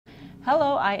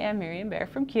Hello, I am Miriam Bear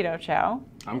from Keto, Chow.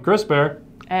 I'm Chris Bear.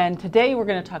 And today we're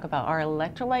going to talk about our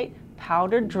electrolyte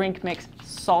powdered drink mix,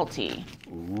 SALTT.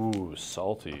 Ooh,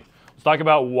 salty. Let's talk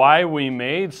about why we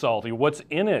made salty, what's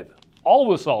in it, all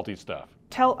the salty stuff.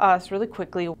 Tell us really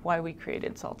quickly why we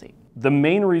created SALTT. The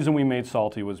main reason we made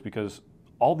salty was because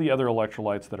all the other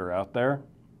electrolytes that are out there,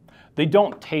 they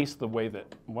don't taste the way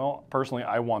that, well, personally,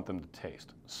 I want them to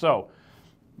taste. So,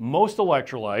 most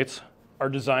electrolytes are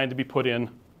designed to be put in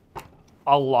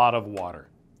a lot of water.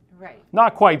 Right.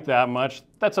 Not quite that much.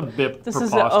 That's a bit preposterous. This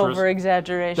is an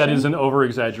over-exaggeration. That is an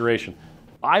over-exaggeration.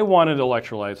 I wanted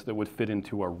electrolytes that would fit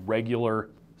into a regular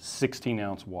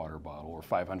 16-ounce water bottle or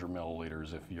 500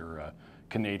 milliliters if you're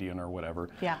Canadian or whatever.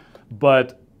 Yeah.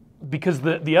 But because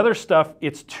the other stuff,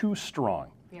 it's too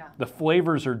strong. Yeah. The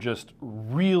flavors are just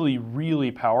really, really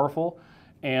powerful.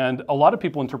 And a lot of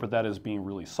people interpret that as being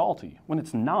really salty, when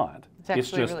it's not. It's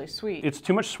actually really sweet. It's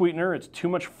too much sweetener, it's too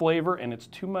much flavor, and it's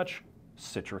too much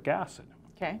citric acid.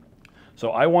 Okay.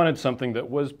 So I wanted something that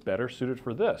was better suited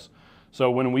for this. So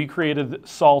when we created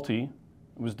SALTT, it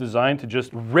was designed to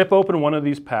just rip open one of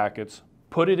these packets,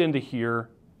 put it into here,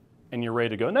 and you're ready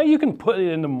to go. Now you can put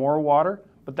it into more water,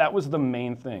 but that was the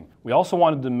main thing. We also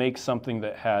wanted to make something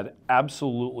that had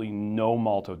absolutely no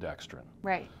maltodextrin.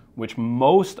 Right. Which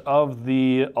most of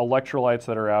the electrolytes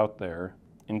that are out there,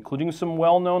 including some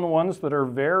well-known ones that are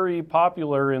very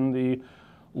popular in the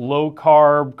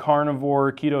low-carb,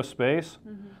 carnivore, keto space,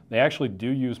 they actually do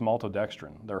use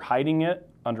maltodextrin. They're hiding it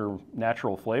under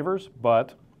natural flavors,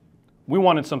 but we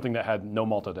wanted something that had no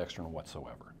maltodextrin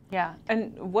whatsoever. Yeah,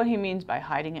 and what he means by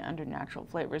hiding it under natural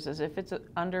flavors is if it's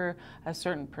under a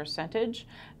certain percentage,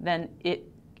 then it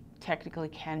technically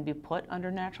can be put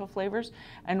under natural flavors.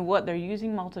 And what they're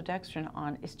using maltodextrin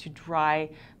on is to dry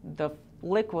the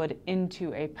liquid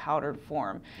into a powdered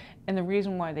form. And the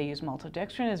reason why they use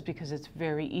maltodextrin is because it's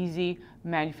very easy,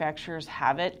 manufacturers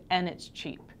have it, and it's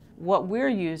cheap. What we're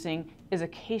using is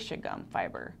acacia gum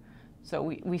fiber. So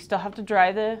we still have to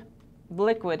dry the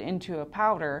liquid into a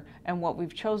powder, and what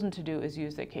we've chosen to do is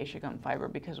use the acacia gum fiber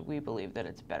because we believe that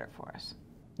it's better for us.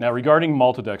 Now regarding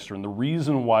maltodextrin, the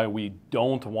reason why we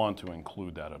don't want to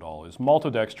include that at all is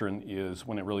maltodextrin is,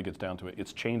 when it really gets down to it,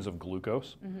 it's chains of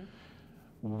glucose.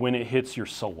 When it hits your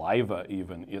saliva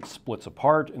even, it splits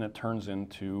apart and it turns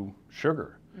into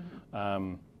sugar.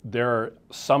 There are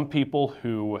some people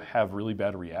who have really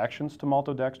bad reactions to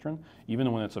maltodextrin,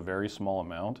 even when it's a very small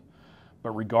amount.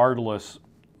 But regardless,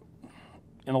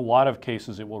 in a lot of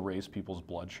cases, it will raise people's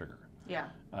blood sugar. Yeah.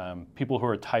 People who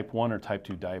are type 1 or type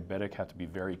 2 diabetic have to be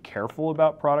very careful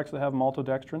about products that have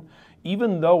maltodextrin,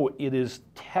 even though it is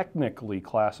technically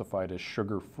classified as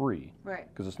sugar-free. Right.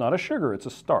 Because it's not a sugar, it's a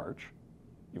starch,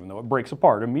 even though it breaks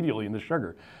apart immediately into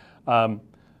sugar. A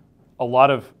lot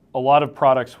of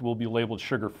products will be labeled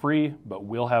sugar-free, but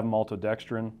will have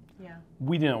maltodextrin. Yeah.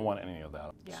 We didn't want any of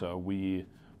that. Yeah. So we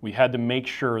had to make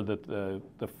sure that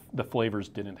the flavors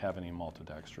didn't have any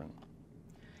maltodextrin.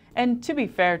 And to be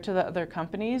fair to the other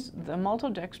companies, the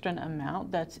maltodextrin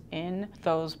amount that's in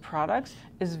those products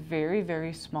is very,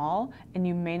 very small, and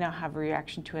you may not have a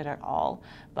reaction to it at all.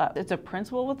 But it's a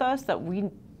principle with us that we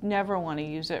never want to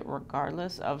use it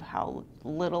regardless of how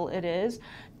little it is.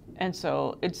 And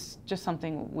so it's just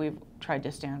something we've tried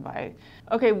to stand by.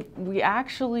 Okay, we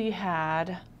actually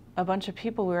had a bunch of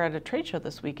people. We were at a trade show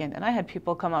this weekend, and I had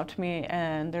people come up to me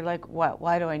and they're like,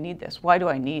 why do I need this? Why do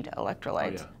I need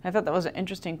electrolytes? Oh, yeah. I thought that was an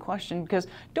interesting question because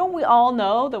don't we all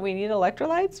know that we need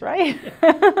electrolytes, right?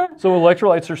 So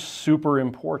electrolytes are super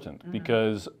important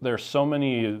because there's so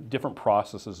many different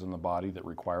processes in the body that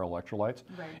require electrolytes.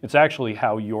 Right. It's actually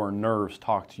how your nerves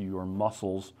talk to your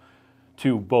muscles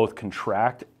to both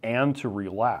contract and to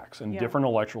relax. And different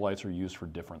electrolytes are used for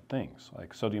different things.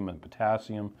 Like sodium and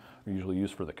potassium are usually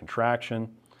used for the contraction.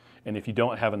 And if you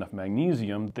don't have enough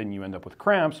magnesium, then you end up with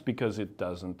cramps because it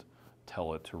doesn't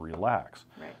tell it to relax.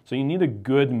 Right. So you need a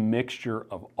good mixture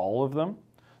of all of them.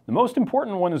 The most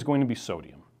important one is going to be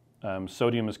sodium.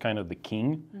 Sodium is kind of the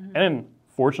king, and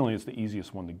fortunately it's the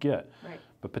easiest one to get. Right.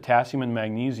 But potassium and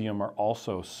magnesium are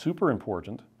also super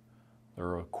important.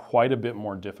 They're quite a bit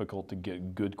more difficult to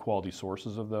get good quality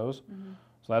sources of those.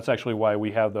 So that's actually why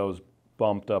we have those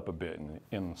bumped up a bit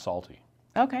in SALTT.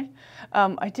 Okay.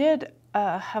 I did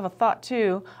have a thought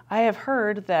too. I have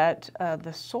heard that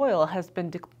the soil has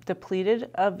been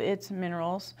depleted of its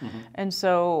minerals. And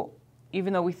so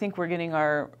even though we think we're getting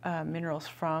our minerals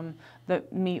from the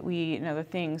meat we eat and other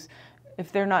things,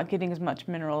 if they're not getting as much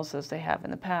minerals as they have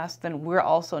in the past, then we're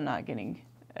also not getting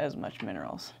as much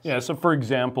minerals. Yeah, so for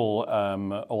example,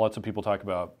 lots of people talk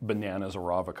about bananas or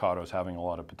avocados having a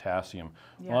lot of potassium.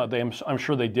 Yeah. Well, I'm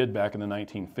sure they did back in the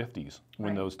 1950s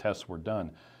when those tests were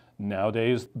done.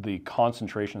 Nowadays, the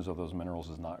concentrations of those minerals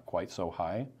is not quite so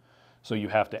high. So you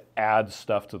have to add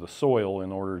stuff to the soil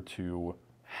in order to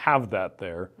have that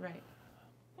there. Right.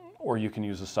 Or you can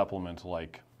use a supplement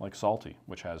like SALTT,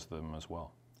 which has them as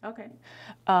well. Okay.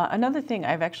 Another thing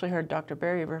I've actually heard Dr.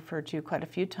 Berry refer to quite a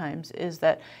few times is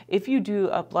that if you do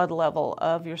a blood level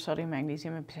of your sodium,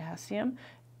 magnesium, and potassium,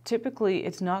 typically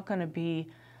it's not going to be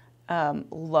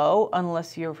low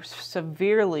unless you're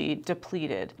severely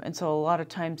depleted. And so a lot of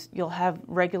times you'll have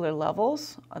regular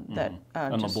levels that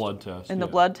in the blood test. In the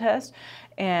blood test,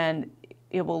 and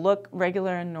it will look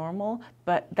regular and normal,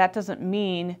 but that doesn't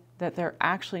mean that they're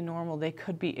actually normal. It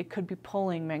could be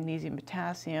pulling magnesium,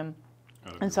 potassium,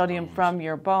 and sodium from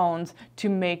your bones to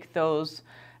make those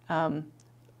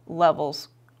levels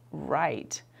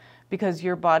right, because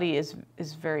your body is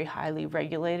very highly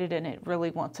regulated and it really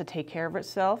wants to take care of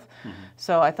itself.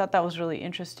 So I thought that was really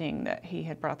interesting that he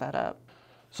had brought that up.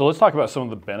 So let's talk about some of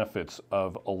the benefits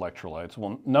of electrolytes.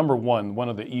 Well, number one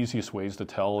of the easiest ways to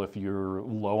tell if you're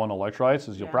low on electrolytes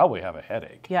is you'll probably have a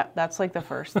headache. Yeah, that's like the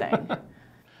first thing.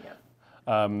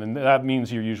 And that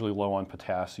means you're usually low on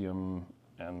potassium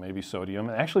and maybe sodium,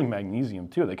 and actually magnesium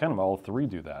too. They kind of all three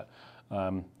do that.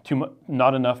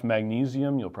 Not enough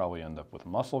magnesium, you'll probably end up with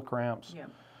muscle cramps. Yeah.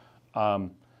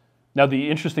 Now the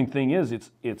interesting thing is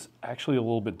it's actually a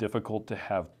little bit difficult to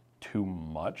have too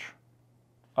much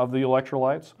of the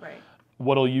electrolytes. Right.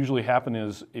 What'll usually happen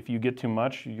is if you get too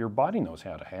much, your body knows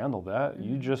how to handle that.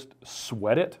 You just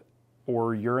sweat it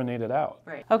or urinate it out.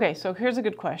 Right. Okay, so here's a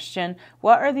good question.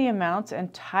 What are the amounts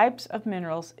and types of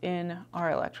minerals in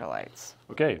our electrolytes?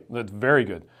 Okay, that's very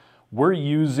good. We're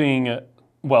using,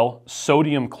 well,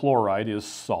 sodium chloride is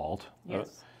salt.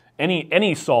 Yes.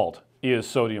 Any salt is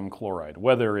sodium chloride,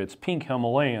 whether it's pink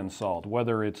Himalayan salt,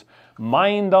 whether it's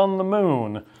mined on the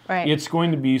moon, it's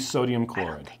going to be sodium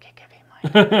chloride. I don't think it could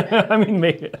be mined. I mean,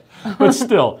 maybe, but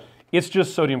still, it's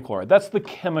just sodium chloride. That's the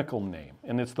chemical name,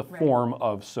 and it's the form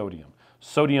of sodium.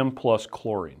 Sodium plus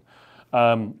chlorine.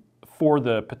 For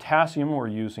the potassium, we're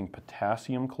using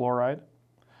potassium chloride,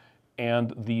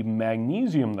 and the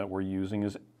magnesium that we're using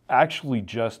is actually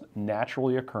just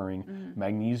naturally occurring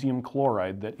magnesium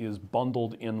chloride that is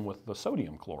bundled in with the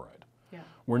sodium chloride. Yeah.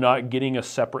 We're not getting a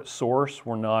separate source.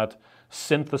 We're not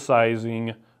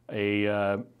synthesizing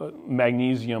a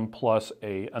magnesium plus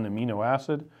an amino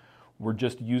acid. We're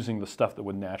just using the stuff that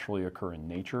would naturally occur in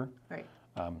nature. Right.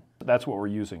 That's what we're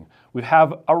using. We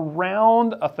have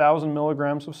around 1,000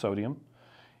 milligrams of sodium.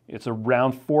 It's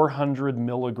around 400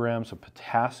 milligrams of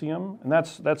potassium, and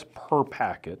that's per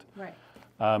packet. Right.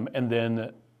 And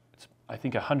then it's, I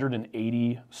think,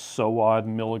 180 so odd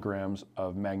milligrams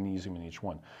of magnesium in each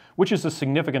one, which is a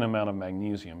significant amount of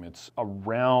magnesium. It's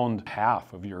around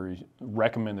half of your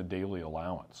recommended daily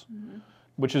allowance,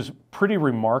 which is pretty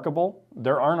remarkable.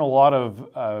 There aren't a lot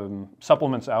of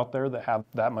supplements out there that have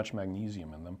that much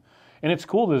magnesium in them. And it's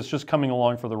cool that it's just coming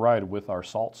along for the ride with our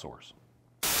salt source.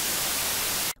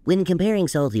 When comparing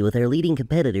SALTT with our leading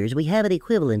competitors, we have an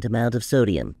equivalent amount of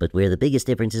sodium, but where the biggest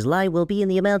differences lie will be in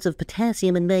the amounts of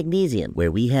potassium and magnesium,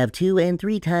 where we have 2 and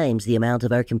 3 times the amount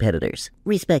of our competitors,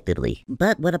 respectively.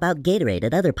 But what about Gatorade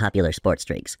and other popular sports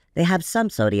drinks? They have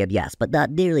some sodium, yes, but not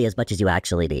nearly as much as you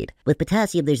actually need. With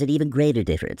potassium, there's an even greater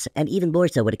difference, and even more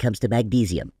so when it comes to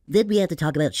magnesium. Then we have to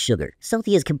talk about sugar. SALTT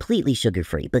is completely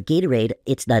sugar-free, but Gatorade,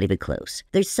 it's not even close.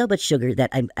 There's so much sugar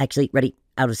that I'm actually ready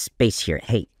out of space here.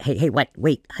 Hey, what?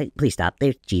 Wait, please stop.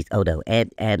 There's, geez, oh no,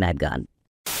 and I'm gone.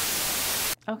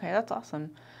 Okay, that's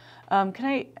awesome. Can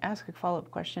I ask a follow-up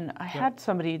question? I had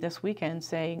somebody this weekend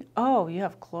saying, oh, you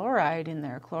have chloride in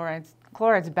there.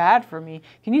 Chloride's bad for me.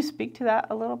 Can you speak to that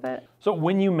a little bit? So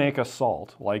when you make a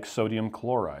salt, like sodium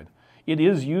chloride, it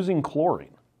is using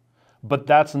chlorine. But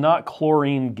that's not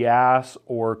chlorine gas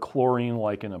or chlorine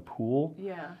like in a pool.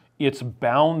 Yeah. It's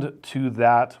bound to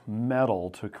that metal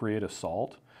to create a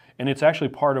salt. And it's actually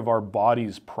part of our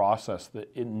body's process that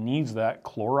it needs that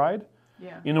chloride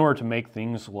in order to make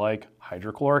things like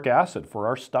hydrochloric acid for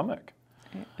our stomach.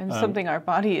 And something our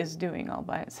body is doing all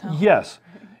by itself. Yes.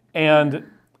 And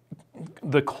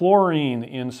the chlorine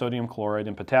in sodium chloride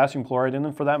and potassium chloride, and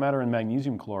then for that matter in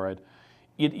magnesium chloride,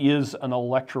 it is an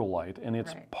electrolyte, and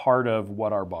it's part of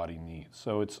what our body needs.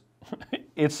 So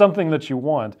it's something that you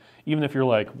want, even if you're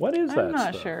like, what is that I'm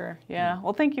not stuff? sure. Yeah.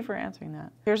 Well, thank you for answering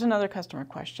that. Here's another customer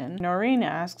question. Noreen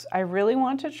asks, I really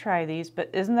want to try these,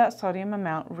 but isn't that sodium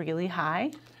amount really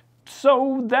high?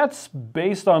 So that's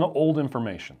based on old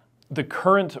information. The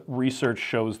current research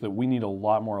shows that we need a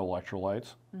lot more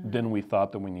electrolytes than we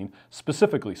thought that we need,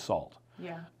 specifically salt.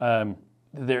 Yeah.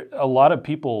 A lot of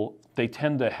people, they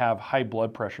tend to have high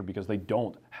blood pressure because they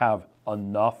don't have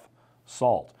enough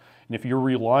salt. And if you're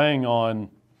relying on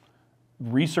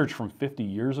research from 50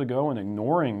 years ago and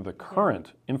ignoring the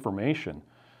current information,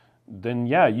 then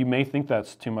yeah, you may think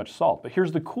that's too much salt. But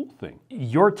here's the cool thing.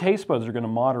 Your taste buds are going to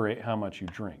moderate how much you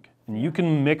drink. And you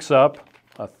can mix up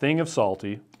a thing of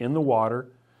salty in the water.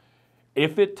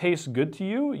 If it tastes good to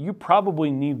you, you probably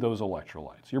need those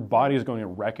electrolytes. Your body is going to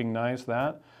recognize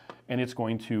that, and it's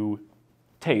going to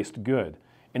taste good.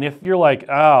 And if you're like,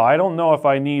 oh, I don't know if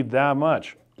I need that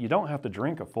much, you don't have to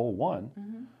drink a full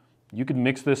one. You can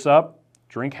mix this up,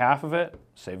 drink half of it,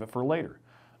 save it for later.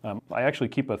 I actually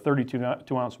keep a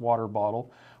 32-ounce water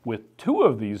bottle with 2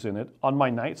 of these in it on my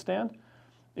nightstand.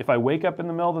 If I wake up in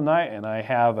the middle of the night and I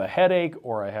have a headache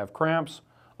or I have cramps,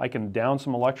 I can down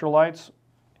some electrolytes,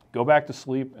 go back to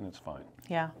sleep, and it's fine.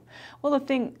 Yeah. Well, the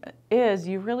thing is,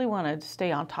 you really want to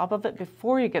stay on top of it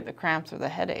before you get the cramps or the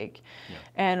headache. Yeah.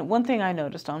 And one thing I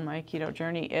noticed on my keto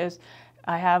journey is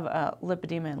I have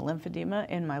lipedema and lymphedema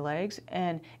in my legs,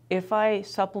 and if I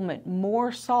supplement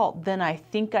more salt than I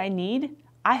think I need,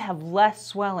 I have less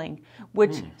swelling,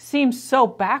 which seems so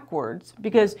backwards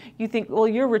because you think, well,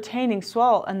 you're retaining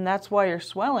salt and that's why you're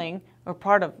swelling, or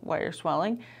part of why you're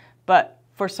swelling. But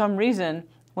for some reason,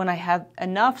 when I have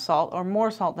enough salt or more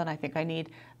salt than I think I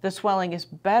need, the swelling is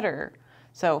better.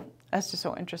 So that's just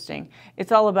so interesting.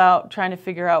 It's all about trying to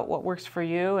figure out what works for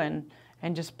you and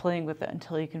just playing with it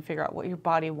until you can figure out what your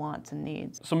body wants and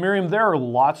needs. So Miriam, there are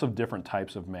lots of different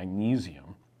types of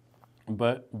magnesium,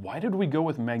 but why did we go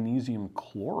with magnesium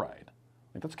chloride?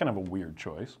 Like, that's kind of a weird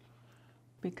choice.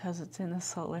 Because it's in the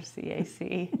solar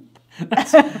CAC.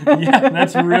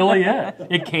 That's really it.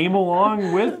 It came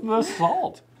along with the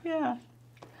salt. Yeah.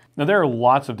 Now, there are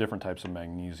lots of different types of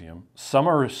magnesium. Some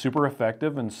are super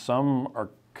effective and some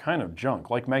are kind of junk,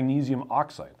 like magnesium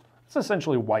oxide. It's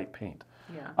essentially white paint.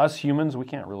 Yeah. Us humans, we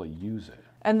can't really use it.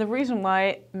 And the reason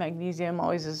why magnesium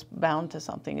always is bound to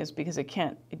something is because it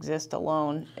can't exist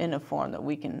alone in a form that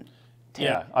we can take.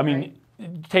 Yeah, I mean,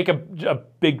 take a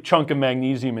big chunk of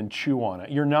magnesium and chew on it.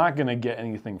 You're not going to get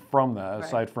anything from that,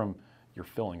 aside from your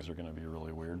fillings are going to be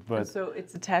really weird. But so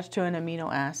it's attached to an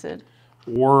amino acid.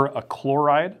 Or a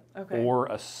chloride or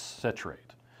a citrate.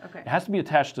 It has to be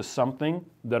attached to something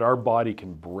that our body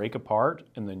can break apart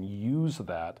and then use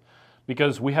that,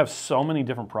 because we have so many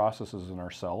different processes in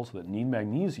our cells that need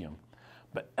magnesium,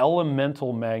 but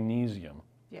elemental magnesium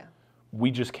we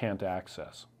just can't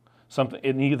access.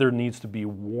 It either needs to be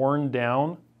worn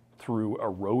down through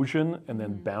erosion and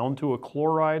then bound to a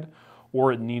chloride,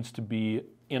 or it needs to be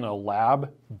in a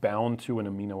lab bound to an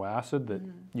amino acid that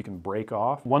you can break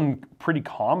off. One pretty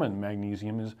common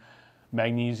magnesium is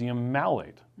magnesium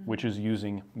malate, which is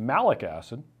using malic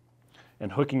acid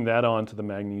and hooking that onto the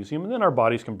magnesium, and then our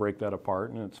bodies can break that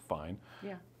apart and it's fine.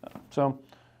 Yeah. So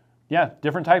yeah,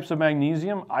 different types of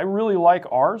magnesium. I really like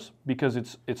ours because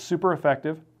it's super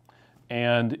effective,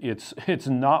 and it's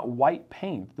not white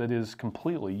paint that is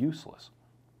completely useless.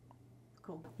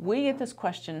 Cool. We get this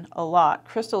question a lot.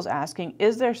 Crystal's asking,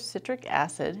 is there citric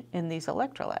acid in these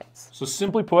electrolytes? So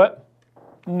simply put,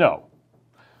 no.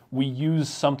 We use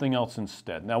something else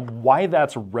instead. Now, why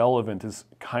that's relevant is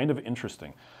kind of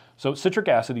interesting. So citric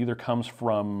acid either comes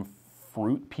from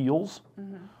fruit peels,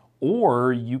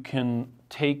 or you can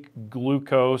take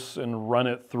glucose and run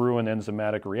it through an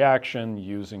enzymatic reaction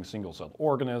using single-celled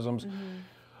organisms.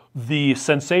 The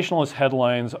sensationalist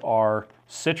headlines are,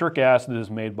 citric acid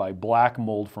is made by black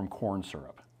mold from corn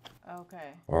syrup.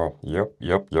 Okay. Oh, yep.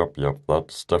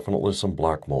 That's definitely some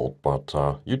black mold, but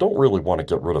you don't really want to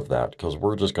get rid of that because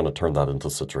we're just going to turn that into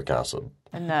citric acid.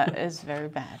 And that is very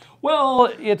bad.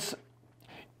 Well,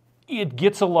 it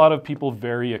gets a lot of people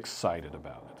very excited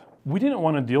about it. We didn't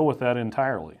want to deal with that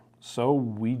entirely, so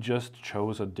we just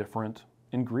chose a different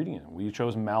ingredient. We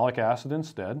chose malic acid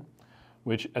instead,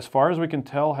 which, as far as we can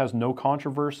tell, has no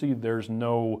controversy. There's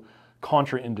no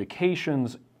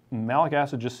contraindications. Malic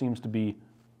acid just seems to be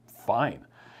fine.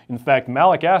 In fact,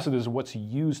 malic acid is what's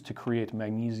used to create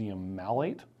magnesium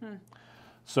malate.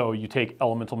 So you take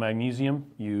elemental magnesium,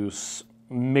 you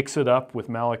mix it up with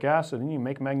malic acid, and you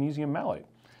make magnesium malate.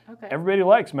 Everybody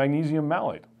likes magnesium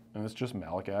malate, and it's just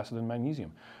malic acid and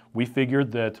magnesium. We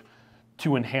figured that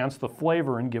to enhance the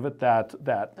flavor and give it that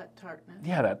tartness.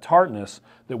 Yeah, that tartness,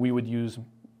 that we would use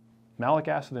malic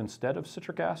acid instead of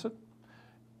citric acid,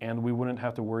 and we wouldn't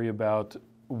have to worry about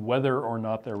whether or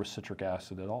not there was citric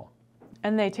acid at all.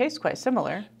 And they taste quite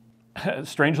similar.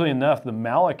 Strangely enough, the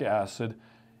malic acid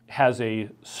has a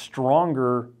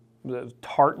stronger the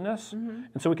tartness, and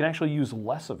so we can actually use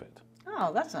less of it.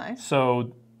 Oh, that's nice.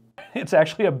 So it's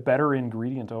actually a better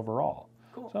ingredient overall.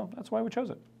 Cool. So that's why we chose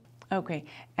it. Okay,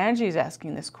 Angie's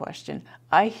asking this question.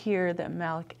 I hear that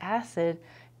malic acid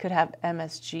could have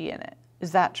MSG in it.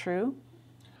 Is that true?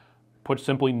 Put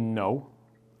simply, no.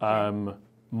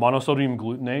 Monosodium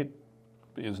glutamate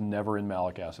is never in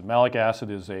malic acid. Malic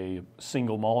acid is a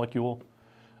single molecule.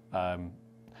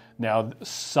 Now,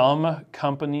 some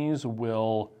companies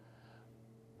will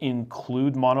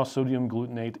include monosodium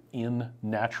glutamate in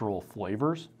natural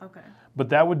flavors, but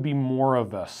that would be more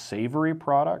of a savory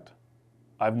product.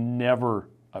 I've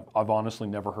honestly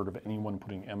never heard of anyone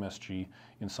putting MSG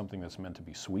in something that's meant to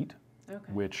be sweet,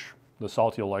 which the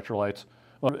SALTT Electrolytes,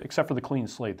 well, except for the clean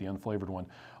slate, the unflavored one,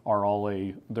 are all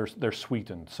they're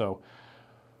sweetened. So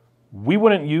we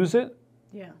wouldn't use it,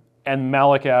 and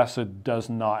malic acid does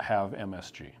not have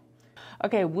MSG.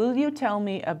 Okay, will you tell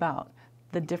me about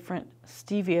the different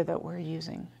stevia that we're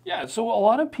using? Yeah, so a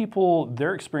lot of people,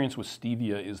 their experience with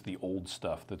stevia is the old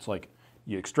stuff. That's like,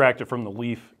 you extract it from the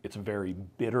leaf, it's very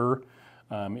bitter.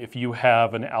 If you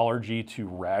have an allergy to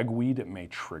ragweed, it may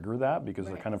trigger that because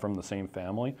they're kind of from the same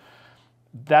family.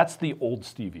 That's the old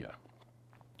stevia.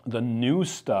 The new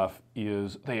stuff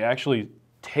is they actually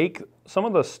take some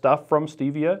of the stuff from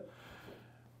stevia,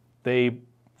 they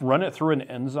run it through an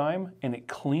enzyme and it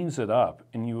cleans it up,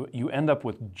 and you end up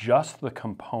with just the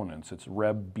components. It's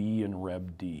Reb B and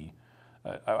Reb D.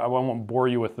 I won't bore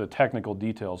you with the technical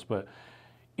details, but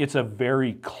it's a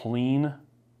very clean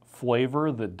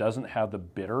flavor that doesn't have the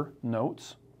bitter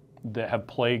notes that have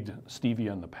plagued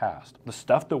stevia in the past. The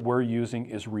stuff that we're using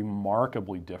is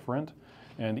remarkably different,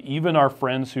 and even our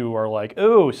friends who are like,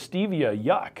 oh, stevia,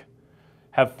 yuck,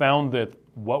 have found that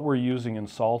what we're using in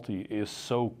SALTT is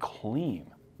so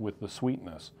clean with the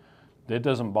sweetness that it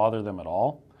doesn't bother them at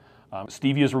all.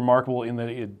 Stevia is remarkable in that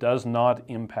it does not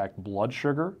impact blood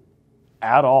sugar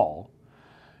at all.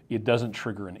 It doesn't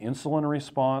trigger an insulin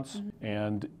response,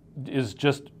 and is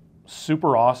just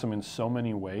super awesome in so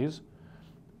many ways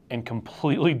and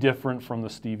completely different from the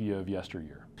stevia of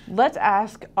yesteryear. Let's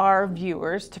ask our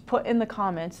viewers to put in the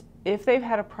comments if they've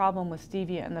had a problem with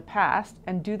stevia in the past,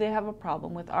 and do they have a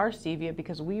problem with our stevia,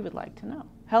 because we would like to know.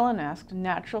 Helen asked,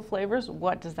 natural flavors,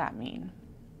 what does that mean?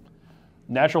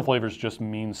 Natural flavors just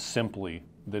means simply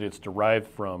that it's derived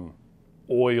from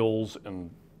oils and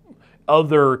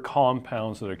other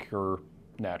compounds that occur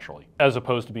naturally, as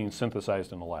opposed to being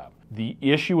synthesized in a lab. The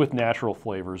issue with natural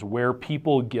flavors, where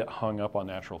people get hung up on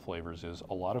natural flavors, is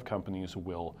a lot of companies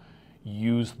will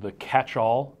use the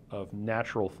catch-all of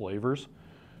natural flavors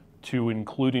to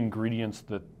include ingredients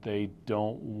that they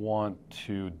don't want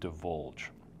to divulge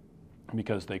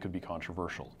because they could be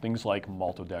controversial. Things like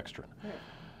maltodextrin.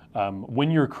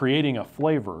 When you're creating a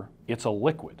flavor, it's a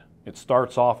liquid. It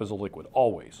starts off as a liquid,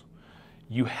 always.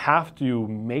 You have to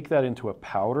make that into a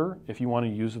powder if you want to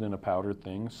use it in a powdered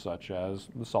thing, such as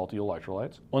the SALTT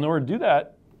Electrolytes. Well, in order to do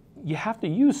that, you have to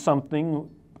use something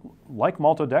like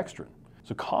maltodextrin.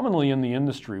 So commonly in the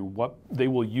industry, what they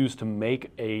will use to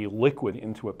make a liquid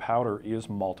into a powder is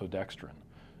maltodextrin.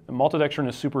 And maltodextrin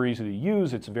is super easy to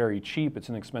use, it's very cheap, it's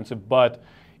inexpensive, but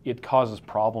it causes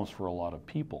problems for a lot of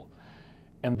people.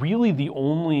 And really the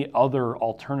only other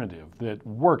alternative that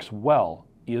works well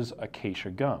is acacia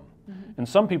gum. And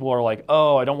some people are like,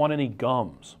 oh, I don't want any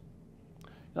gums.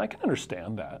 And I can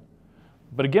understand that.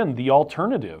 But again, the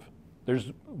alternative,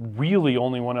 there's really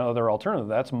only one other alternative,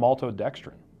 that's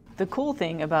maltodextrin. The cool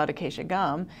thing about acacia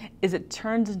gum is it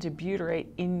turns into butyrate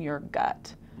in your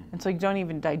gut. And so you don't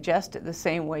even digest it the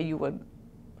same way you would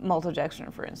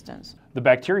maltodextrin, for instance. The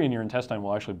bacteria in your intestine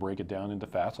will actually break it down into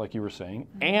fats, like you were saying,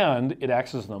 and it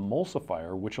acts as an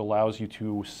emulsifier, which allows you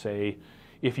to, say,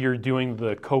 if you're doing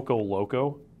the Coco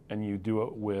Loco and you do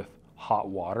it with hot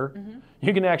water,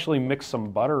 you can actually mix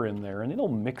some butter in there and it'll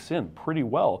mix in pretty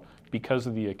well because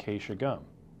of the acacia gum.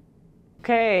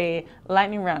 Okay,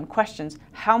 lightning round questions.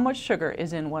 How much sugar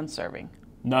is in one serving?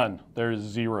 None. There's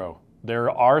zero. There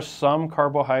are some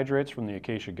carbohydrates from the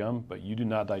acacia gum, but you do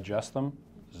not digest them.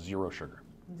 Zero sugar.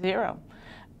 Zero.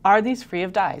 Are these free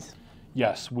of dyes?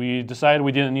 Yes, we decided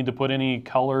we didn't need to put any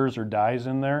colors or dyes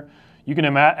in there. You can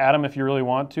add them if you really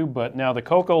want to, but now the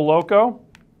Coco Loco,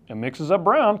 it mixes up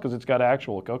brown because it's got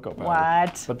actual cocoa powder.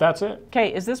 What? But that's it.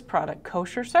 Okay, is this product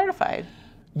kosher certified?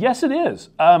 Yes, it is.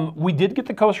 We did get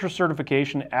the kosher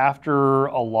certification after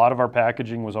a lot of our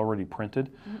packaging was already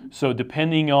printed. So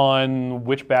depending on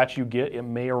which batch you get, it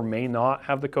may or may not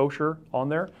have the kosher on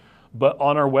there. But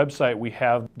on our website, we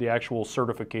have the actual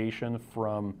certification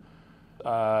from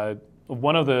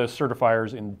one of the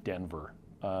certifiers in Denver,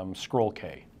 Scroll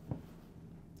K.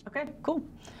 Okay, cool.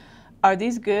 Are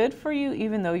these good for you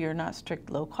even though you're not strict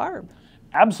low carb?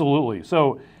 Absolutely.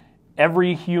 So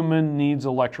every human needs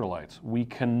electrolytes. We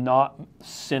cannot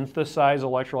synthesize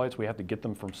electrolytes. We have to get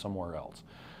them from somewhere else.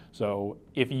 So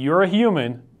if you're a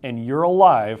human and you're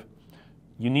alive,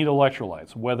 you need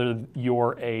electrolytes. Whether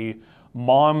you're a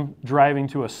mom driving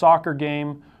to a soccer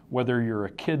game, whether you're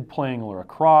a kid playing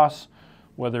lacrosse,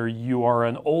 whether you are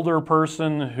an older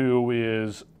person who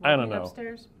is, I don't know.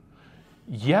 Upstairs?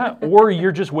 Yeah, or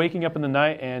you're just waking up in the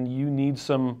night and you need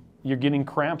some, you're getting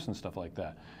cramps and stuff like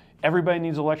that. Everybody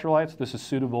needs electrolytes. This is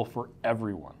suitable for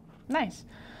everyone. Nice.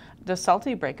 Does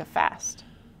SALTT break a fast?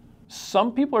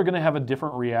 Some people are going to have a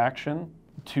different reaction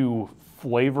to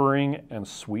flavoring and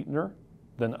sweetener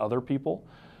than other people.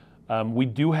 We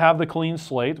do have the clean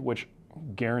slate, which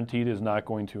guaranteed is not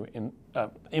going to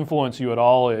influence you at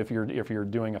all if you're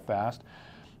doing a fast.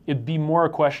 It'd be more a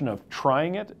question of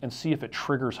trying it and see if it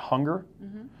triggers hunger.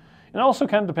 And it also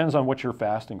kind of depends on what you're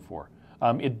fasting for.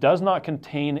 It does not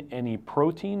contain any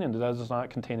protein and it does not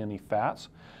contain any fats.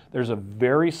 There's a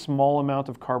very small amount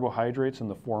of carbohydrates in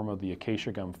the form of the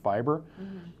acacia gum fiber.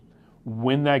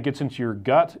 When that gets into your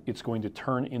gut, it's going to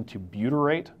turn into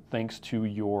butyrate thanks to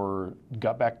your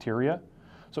gut bacteria.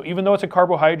 So even though it's a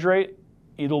carbohydrate,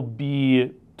 it'll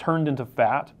be turned into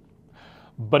fat,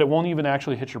 but it won't even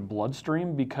actually hit your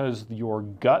bloodstream because your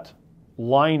gut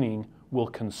lining will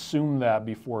consume that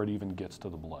before it even gets to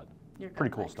the blood.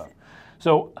 Pretty cool stuff.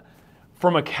 So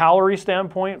from a calorie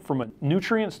standpoint, from a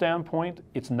nutrient standpoint,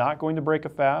 it's not going to break a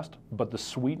fast, but the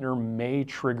sweetener may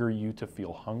trigger you to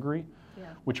feel hungry,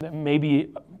 which may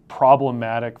be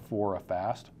problematic for a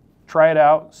fast. Try it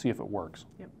out, see if it works.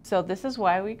 So this is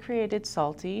why we created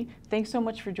SALTT. Thanks so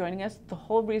much for joining us. The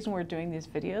whole reason we're doing these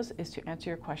videos is to answer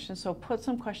your questions. So put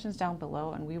some questions down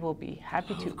below and we will be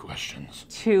happy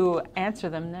to answer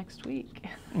them next week.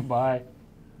 Bye.